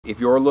If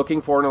you're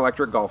looking for an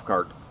electric golf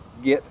cart,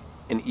 get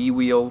an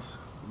eWheels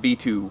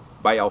V2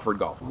 by Alphard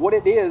Golf. What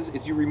it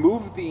is you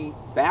remove the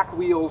back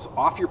wheels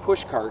off your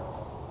push cart,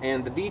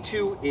 and the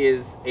V2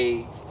 is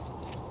a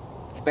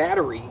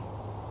battery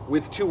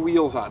with two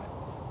wheels on it.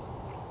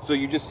 So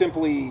you just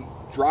simply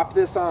drop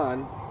this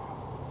on,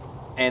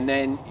 and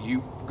then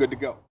you're good to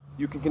go.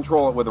 You can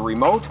control it with a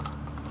remote.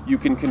 You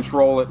can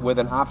control it with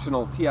an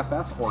optional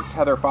TFS or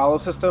tether follow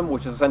system,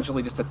 which is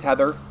essentially just a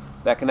tether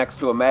that connects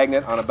to a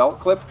magnet on a belt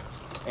clip,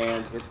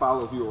 and it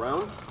follows you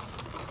around.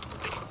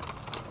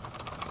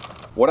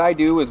 What I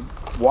do is,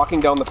 walking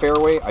down the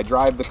fairway, I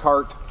drive the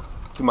cart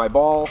to my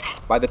ball.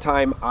 By the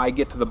time I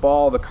get to the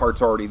ball, the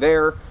cart's already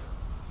there.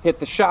 Hit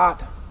the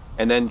shot,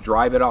 and then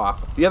drive it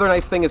off. The other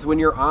nice thing is when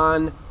you're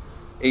on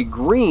a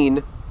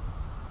green,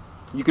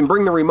 you can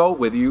bring the remote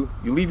with you.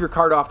 You leave your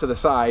cart off to the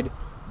side,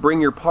 bring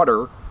your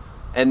putter,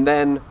 and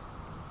then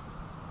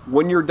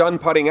when you're done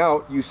putting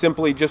out, you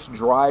simply just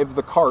drive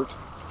the cart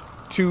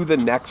to the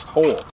next hole.